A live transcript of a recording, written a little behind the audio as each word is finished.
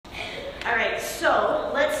so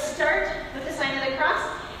let's start with the sign of the cross.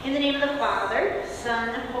 In the name of the Father, Son,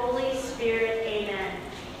 Holy Spirit, amen.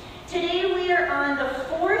 Today we are on the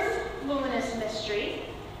fourth luminous mystery.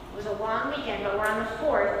 It was a long weekend, but we're on the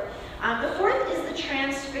fourth. The fourth is the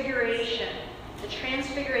transfiguration. The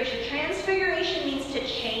transfiguration. Transfiguration means to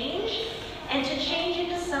change, and to change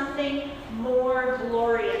into something more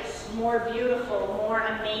glorious, more beautiful, more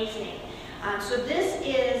amazing. So this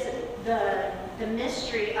is the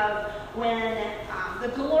mystery of when the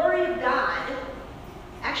glory of God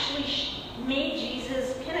actually made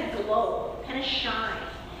Jesus kind of glow, kind of shine.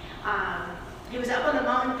 He was up on the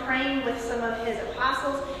mountain praying with some of his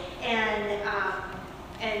apostles, and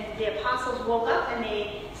the apostles woke up and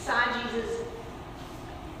they saw Jesus.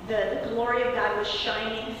 The glory of God was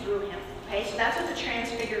shining through him. Okay, so that's what the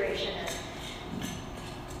transfiguration is.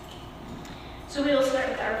 So we will start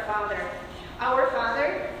with our Father. Our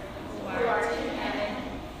Father, who art in heaven,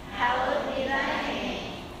 hallowed be thy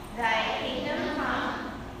name. Thy kingdom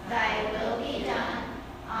come, thy will be done,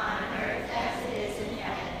 on earth as it is in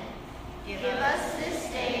heaven. Give us this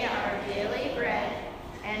day our daily bread,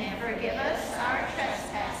 and forgive us our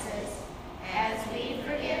trespasses, as we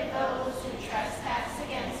forgive those who trespass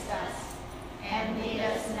against us. And lead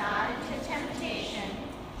us not into temptation,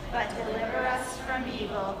 but deliver us from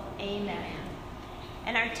evil. Amen.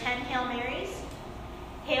 And our 10 Hail Marys.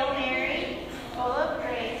 Hail Mary, full of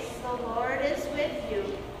grace, the Lord is with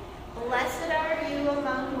you. Blessed are you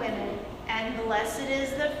among women, and blessed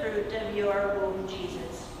is the fruit of your womb,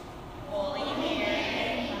 Jesus. Holy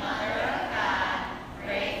Mary, Mother of God,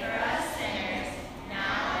 pray for us sinners,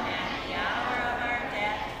 now and at the hour of our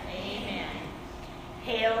death. Amen.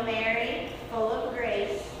 Hail Mary, full of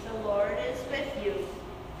grace, the Lord is with you.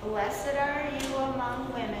 Blessed are you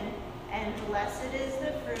among women, and blessed is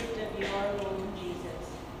the fruit of your womb, Jesus.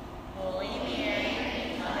 Holy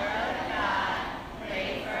Mary, Mother of God,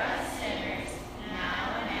 pray for us sinners,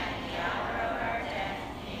 now and at the hour of our death.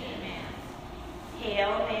 Amen.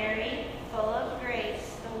 Hail Mary, full of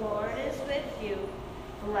grace, the Lord is with you.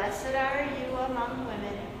 Blessed are you among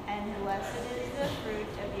women, and blessed is the fruit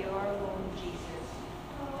of your womb, Jesus.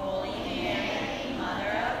 Holy Mary,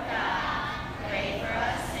 Mother of God, pray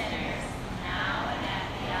for us sinners, now and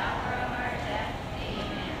at the hour of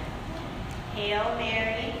our death. Amen.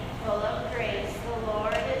 Hail Mary, full of grace, the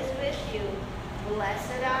Lord is with you.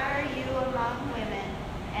 Blessed are you among women,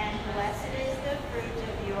 and blessed is the fruit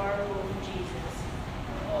of your womb, Jesus.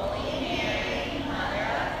 Holy Mary, Mother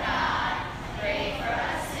of God, pray for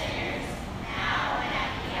us sinners, now and at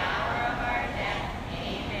the hour of our death.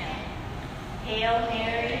 Amen. Hail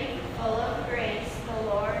Mary, full of grace, the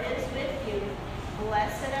Lord is with you.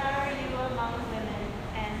 Blessed are you among women,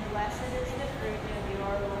 and blessed is the fruit of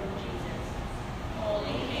your womb, Jesus.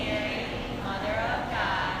 Holy Mary, Mother of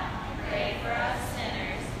God, pray for us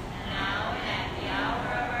sinners, now and at the hour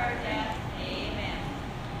of our death.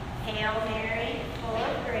 Amen. Hail Mary, full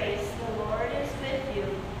of grace, the Lord is with you.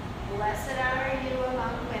 Blessed are you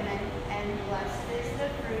among women, and blessed is the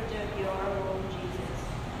fruit of your womb, Jesus.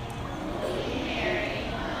 Holy Mary,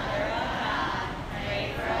 Mother of God,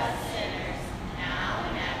 pray for us sinners, now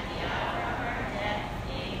and at the hour of our death.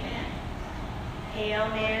 Amen. Hail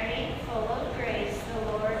Mary, full of grace, the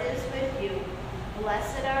Lord is with you.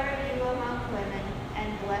 Blessed are you among women,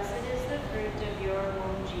 and blessed is the fruit of your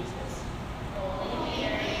womb, Jesus. Holy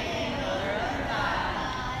Mary, Mother of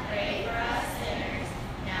God, pray for us sinners,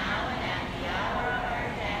 now and at the hour of our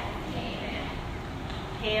death. Amen.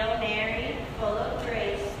 Hail Mary, full of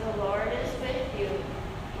grace, the Lord is with you.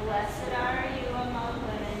 Blessed are you among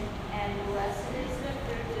women, and blessed is the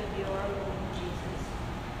fruit of your womb, Jesus.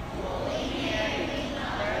 Holy Mary,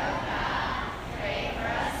 Mother of God, pray for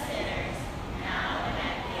us sinners, now and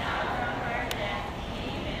at the hour of our death.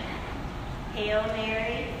 Amen. Hail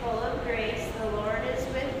Mary, full of grace, the Lord is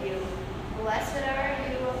with you. Blessed are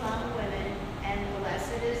you among women, and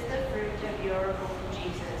blessed is the fruit of your womb,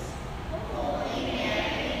 Jesus. Holy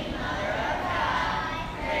Mary, Mother of God,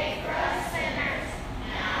 pray for us sinners,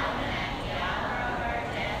 now and at the hour of our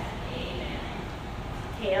death. Amen.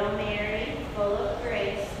 Hail Mary, full of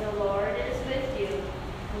grace, the Lord is with you.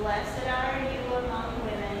 Blessed are you among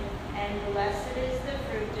women, and blessed is the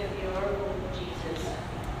fruit of your womb,